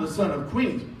 I'm the son of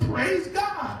queens. Praise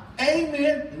God.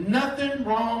 Amen. Nothing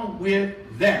wrong with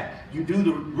that. You do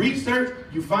the research,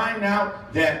 you find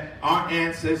out that our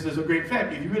ancestors are great. In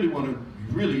fact, if you really want to,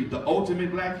 the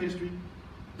ultimate black history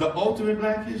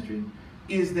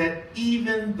is that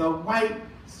even the white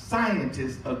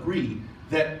scientists agree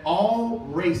that all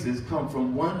races come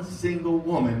from one single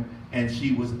woman, and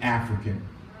she was African.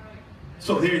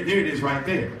 So there it is right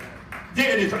there.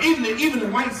 There it is. Even the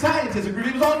white scientists agree.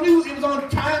 It was on news. It was on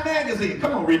Time magazine.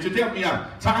 Come on, Richard, help me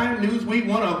out. Time, Newsweek,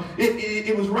 one of them.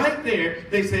 It was right there.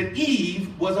 They said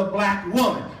Eve was a black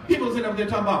woman. People sitting up there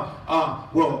talking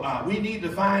about, we need to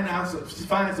find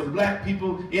some black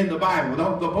people in the Bible.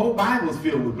 The whole Bible is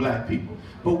filled with black people.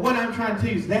 But what I'm trying to tell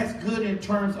you is that's good in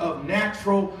terms of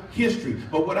natural history.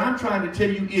 But what I'm trying to tell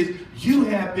you is you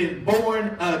have been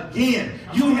born again.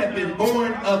 You have been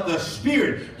born of the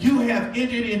Spirit. You have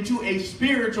entered into a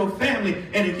spiritual family.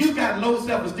 And if you got low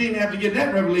self-esteem after you get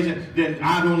that revelation, then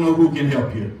I don't know who can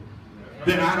help you.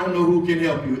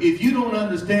 If you don't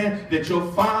understand that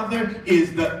your father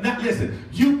is listen,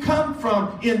 you come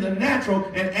from, in the natural,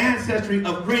 an ancestry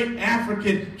of great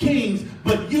African kings,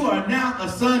 but you are now a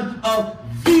son of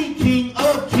the King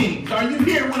of Kings. Are you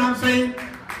hearing what I'm saying?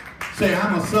 Say,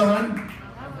 I'm a son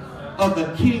of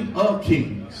the King of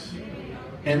Kings.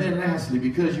 And then lastly,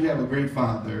 because you have a great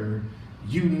father,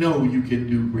 you know you can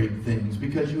do great things.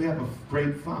 Because you have a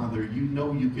great father, you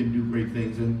know you can do great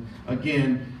things. And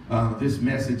again, this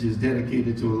message is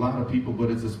dedicated to a lot of people,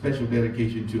 but it's a special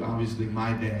dedication to, obviously,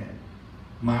 my dad,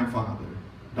 my father,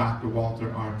 Dr.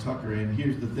 Walter R. Tucker. And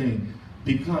here's the thing.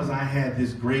 Because I had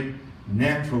this great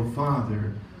natural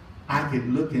father, I could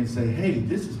look and say, hey,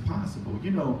 this is possible.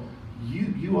 You know,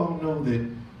 you all know that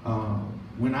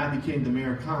when I became the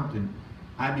mayor of Compton,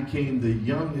 I became the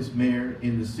youngest mayor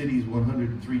in the city's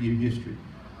 103-year history.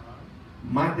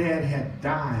 My dad had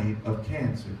died of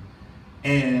cancer,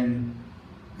 and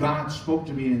God spoke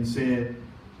to me and said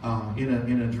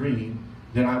in a dream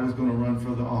that I was going to run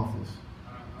for the office.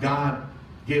 God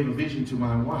gave a vision to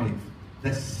my wife.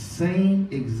 The same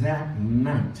exact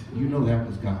night, you know that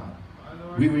was God.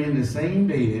 We were in the same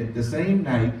bed, the same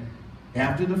night,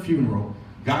 after the funeral.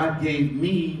 God gave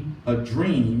me a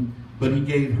dream, but he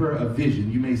gave her a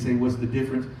vision. You may say, what's the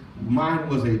difference? Mine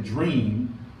was a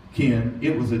dream, Ken.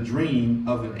 It was a dream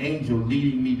of an angel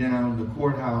leading me down the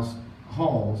courthouse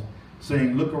halls,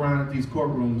 saying, look around at these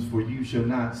courtrooms, for you shall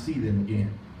not see them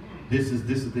again. This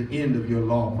is the end of your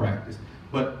law practice.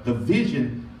 But the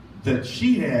vision that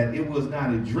she had, it was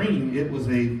not a dream. It was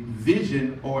a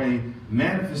vision or a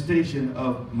manifestation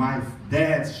of my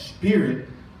dad's spirit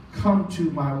come to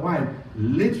my wife,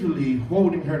 literally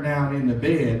holding her down in the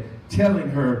bed, telling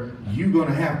her, you're going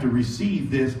to have to receive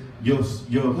this.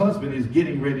 Your husband is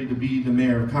getting ready to be the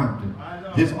mayor of Compton.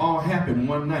 This all happened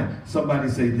one night. Somebody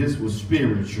say this was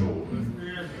spiritual.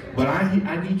 But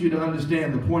I need you to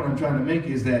understand, the point I'm trying to make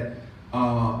is that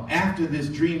after this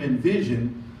dream and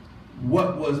vision,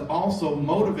 what was also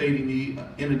motivating me,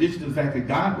 in addition to the fact that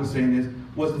God was saying this,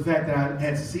 was the fact that I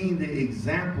had seen the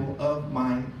example of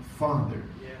my father.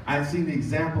 I'd seen the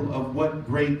example of what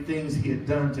great things he had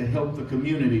done to help the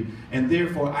community, and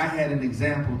therefore I had an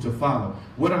example to follow.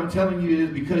 What I'm telling you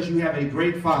is, because you have a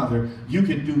great father, you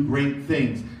can do great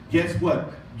things. Guess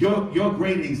what? Your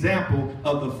great example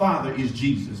of the Father is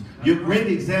Jesus. Your great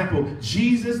example,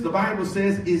 Jesus, the Bible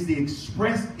says, is the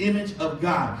express image of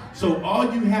God. So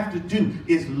all you have to do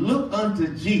is look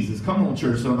unto Jesus. Come on,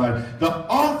 church, somebody. The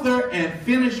author and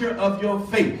finisher of your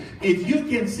faith. If you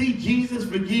can see Jesus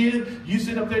forgive, you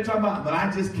sit up there talking about, but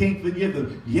I just can't forgive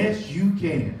them. Yes, you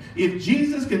can. If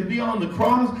Jesus can be on the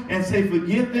cross and say,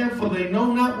 forgive them, for they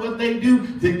know not what they do,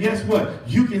 then guess what?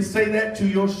 You can say that to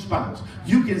your spouse.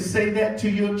 You can say that to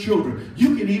your children.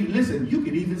 You can even, listen, you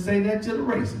can even say that to the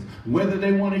racists. Whether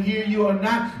they want to hear you or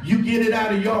not, you get it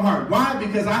out of your heart. Why?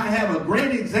 Because I have a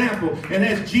great example, and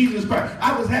that's Jesus Christ.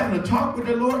 I was having a talk with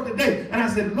the Lord today, and I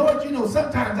said, Lord, you know,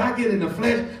 sometimes I get in the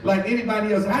flesh like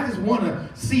anybody else. I just want to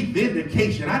see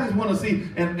vindication. I just want to see,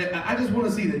 and I just want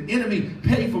to see the enemy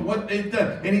pay for what they've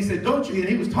done. And he said, don't you? And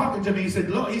he was talking to me. He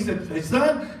said, Lord, he said,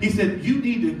 son, he said, you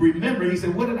need to remember. He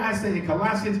said, what did I say in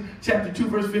Colossians chapter 2,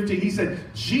 verse 15? He said,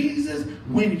 Jesus,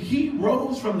 when he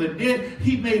rose from the dead,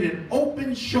 he made an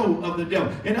open show show of the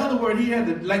devil. In other words, he had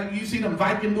the, like you see them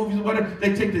Viking movies or whatever,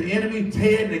 they take the enemy's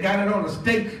head and they got it on a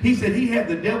stake. He said he had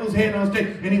the devil's head on a stake,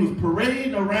 and he was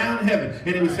parading around heaven,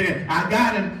 and he was saying, I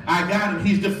got him,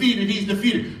 he's defeated, he's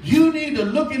defeated. You need to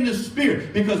look in the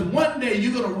spirit, because one day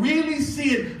you're going to really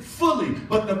see it fully.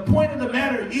 But the point of the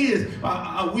matter is,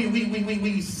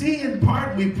 we see in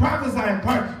part, we prophesy in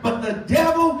part, but the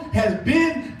devil has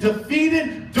been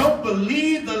defeated. Don't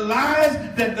believe the lies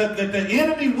that the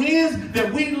enemy wins,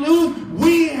 that we lose.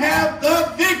 We have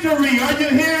the victory. Are you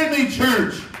hearing me,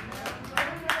 church?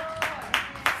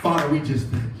 Father, we just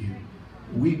thank you.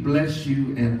 We bless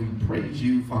you and we praise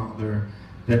you, Father,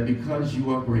 that because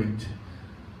you are great,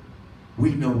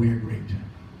 we know we're great.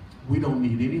 We don't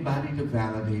need anybody to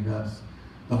validate us.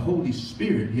 The Holy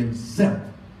Spirit himself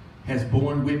has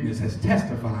borne witness, has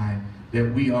testified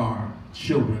that we are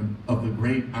children of the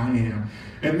great I am.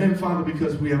 And then, Father,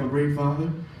 because we have a great Father,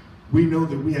 we know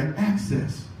that we have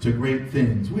access to great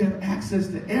things. We have access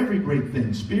to every great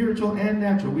thing, spiritual and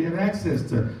natural. We have access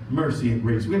to mercy and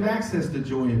grace. We have access to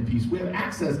joy and peace. We have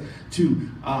access to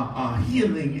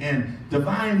healing and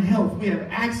divine health. We have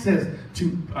access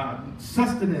to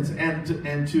sustenance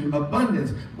and to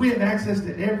abundance. We have access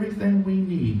to everything we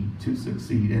need to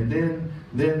succeed. And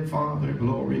then, Father,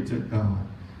 glory to God.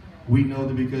 We know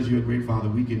that because you're a great Father,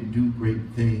 we can do great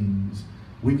things.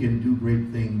 We can do great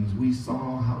things. We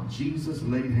saw how Jesus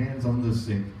laid hands on the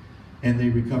sick and they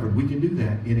recovered. We can do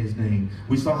that in his name.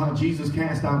 We saw how Jesus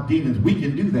cast out demons. We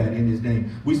can do that in his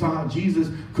name. We saw how Jesus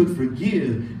could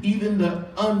forgive even the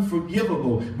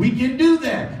unforgivable. We can do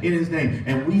that in his name.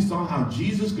 And we saw how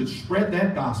Jesus could spread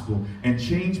that gospel and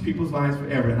change people's lives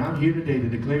forever. And I'm here today to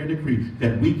declare and decree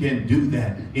that we can do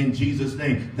that in Jesus'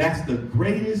 name. That's the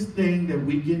greatest thing that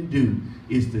we can do,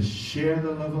 is to share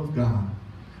the love of God,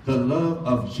 the love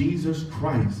of Jesus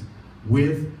Christ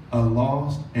with a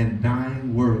lost and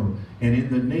dying world. And in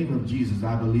the name of Jesus,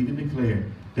 I believe and declare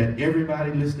that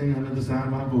everybody listening under the sound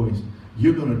of my voice,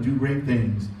 you're going to do great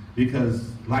things,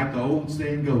 because like the old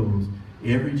saying goes,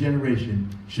 every generation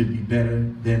should be better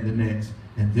than the next.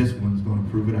 And this one's going to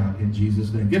prove it out in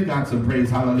Jesus' name. Give God some praise.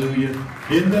 Hallelujah.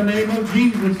 In the name of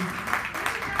Jesus.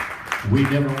 We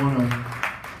never want to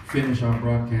finish our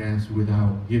broadcast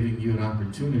without giving you an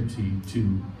opportunity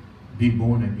to be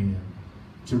born again,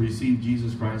 to receive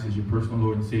Jesus Christ as your personal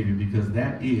Lord and Savior, because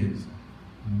that is,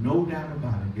 no doubt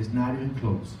about it, it's not even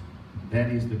close, that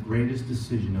is the greatest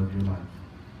decision of your life.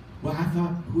 Well, I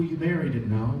thought who you married it.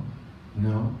 No,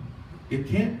 it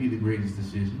can't be the greatest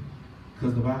decision,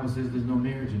 because the Bible says there's no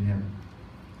marriage in heaven.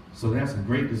 So that's a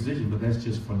great decision, but that's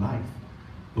just for life.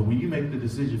 But when you make the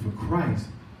decision for Christ,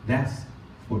 that's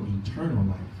for eternal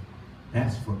life.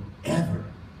 That's forever.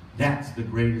 That's the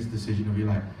greatest decision of your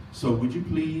life. So would you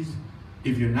please,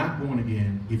 if you're not born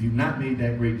again, if you've not made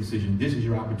that great decision, this is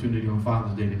your opportunity on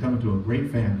Father's Day to come into a great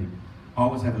family,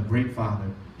 always have a great father,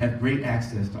 have great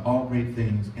access to all great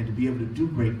things, and to be able to do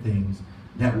great things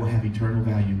that will have eternal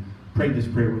value. Pray this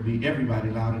prayer with me. Everybody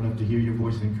loud enough to hear your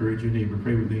voice and encourage your neighbor.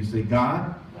 Pray with me. Say,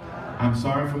 God, I'm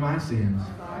sorry for my sins.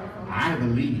 I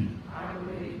believe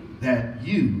that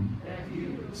you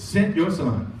sent your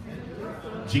Son,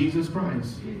 Jesus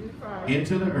Christ,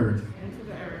 into the earth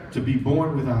to be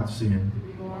born without sin,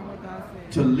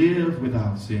 to live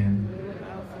without sin,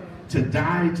 to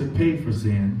die to pay for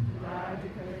sin,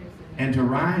 and to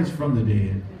rise from the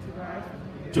dead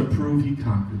to prove he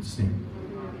conquered sin.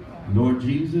 Lord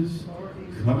Jesus,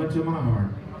 come into my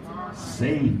heart,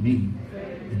 save me,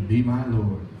 and be my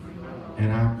Lord.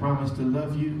 And I promise to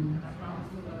love you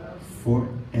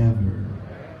forever.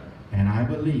 And I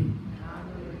believe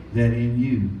that in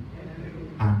you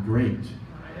I'm great.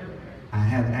 I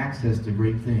have access to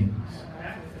great things,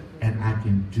 and I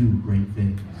can do great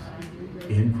things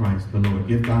in Christ the Lord.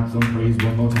 Give God some praise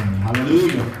one more time.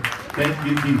 Hallelujah. Thank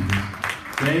you, Jesus.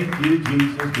 Thank you,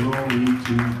 Jesus. Glory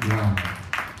to God.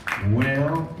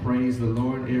 Well, praise the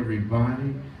Lord,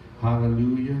 everybody.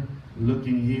 Hallelujah.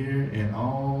 Looking here at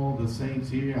all the saints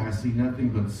here, I see nothing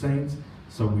but saints.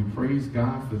 So we praise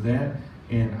God for that.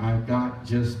 And I've got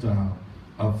just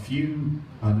a few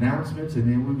announcements,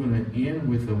 and then we're going to end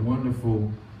with a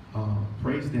wonderful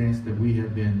praise dance that we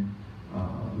have been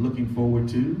looking forward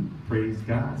to. Praise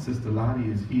God. Sister Lottie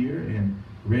is here and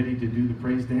ready to do the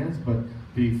praise dance. But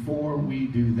before we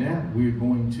do that, we're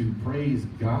going to praise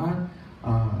God.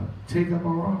 Take up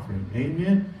our offering.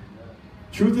 Amen.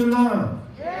 Truth and love.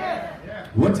 Yes.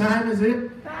 What time is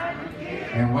it? Time to give.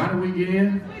 And why do we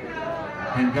give?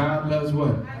 And God loves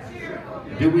what?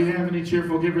 Do we have any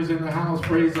cheerful givers in the house?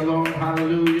 Praise the Lord.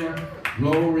 Hallelujah.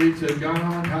 Glory to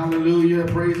God. Hallelujah.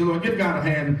 Praise the Lord. Give God a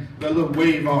hand, a little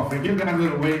wave offering. Give God a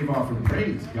little wave offering.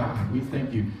 Praise God. We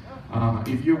thank you.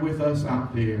 If you're with us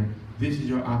out there, this is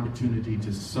your opportunity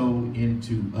to sow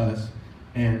into us.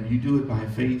 And you do it by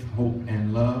faith, hope,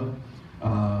 and love.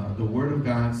 The Word of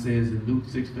God says in Luke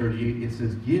 6:38, it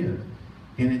says, give,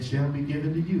 and it shall be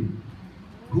given to you.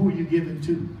 Who are you giving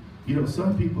to? You know,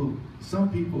 some people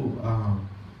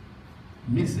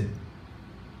miss it.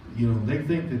 You know, they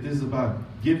think that this is about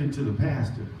giving to the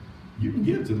pastor. You can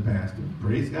give to the pastor.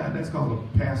 Praise God. That's called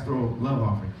a pastoral love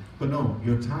offering. But no,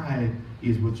 your tithe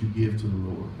is what you give to the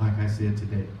Lord. Like I said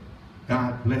today,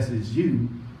 God blesses you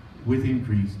with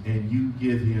increase, and you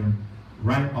give him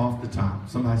right off the top.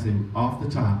 Somebody say off the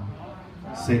top.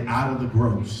 Say out of the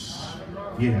gross.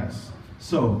 Yes.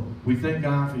 So we thank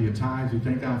God for your tithes. We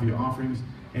thank God for your offerings.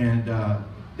 And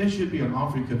there should be an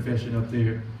offering confession up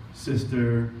there.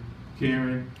 Sister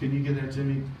Karen, can you get that to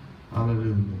me?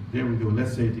 Hallelujah. There we go.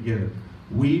 Let's say it together.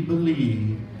 We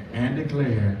believe and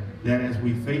declare that as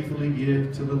we faithfully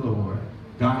give to the Lord,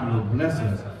 God will bless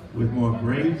us with more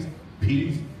grace,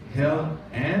 peace, health,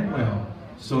 and wealth,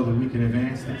 so that we can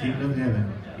advance the kingdom of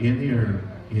heaven in the earth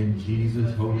in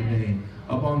Jesus' holy name.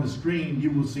 Up on the screen,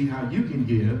 you will see how you can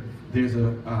give. There's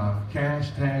a cash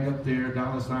tag up there,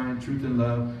 $ Truth and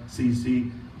Love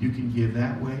CC. You can give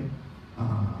that way.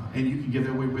 And you can give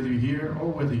that way whether you're here or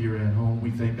whether you're at home. We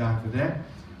thank God for that.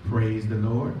 Praise the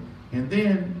Lord. And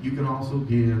then you can also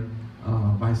give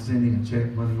by sending a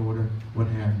check, money order, what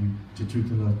have you, to Truth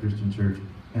and Love Christian Church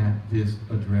at this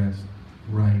address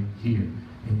right here.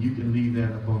 And you can leave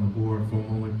that up on the board for a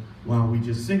moment while we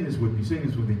just sing this with me. Sing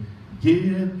this with me.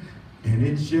 Give, and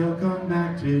it shall come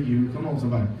back to you. Come on,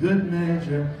 somebody. Good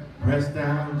measure, pressed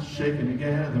down, shaken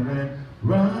together, and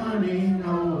running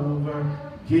over.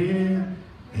 Give,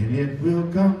 and it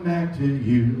will come back to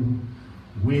you.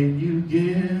 When you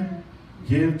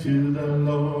give to the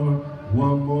Lord.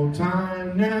 One more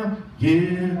time now.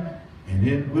 Give, and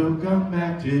it will come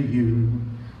back to you.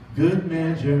 Good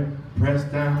measure,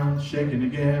 pressed down, shaken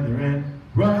together, and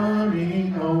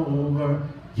running over.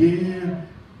 Give,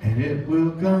 and it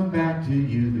will come back to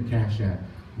you. The cash app.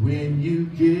 When you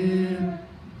give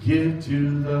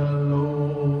to the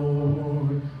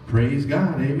Lord. Praise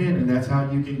God. Amen. And that's how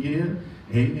you can give.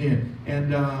 Amen.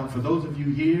 And for those of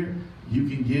you here, you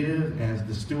can give as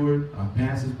the steward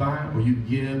passes by, or you can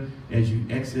give as you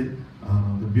exit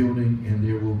the building, and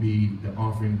there will be the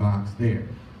offering box there.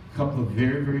 A couple of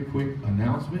very, very quick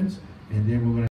announcements, and then we're going to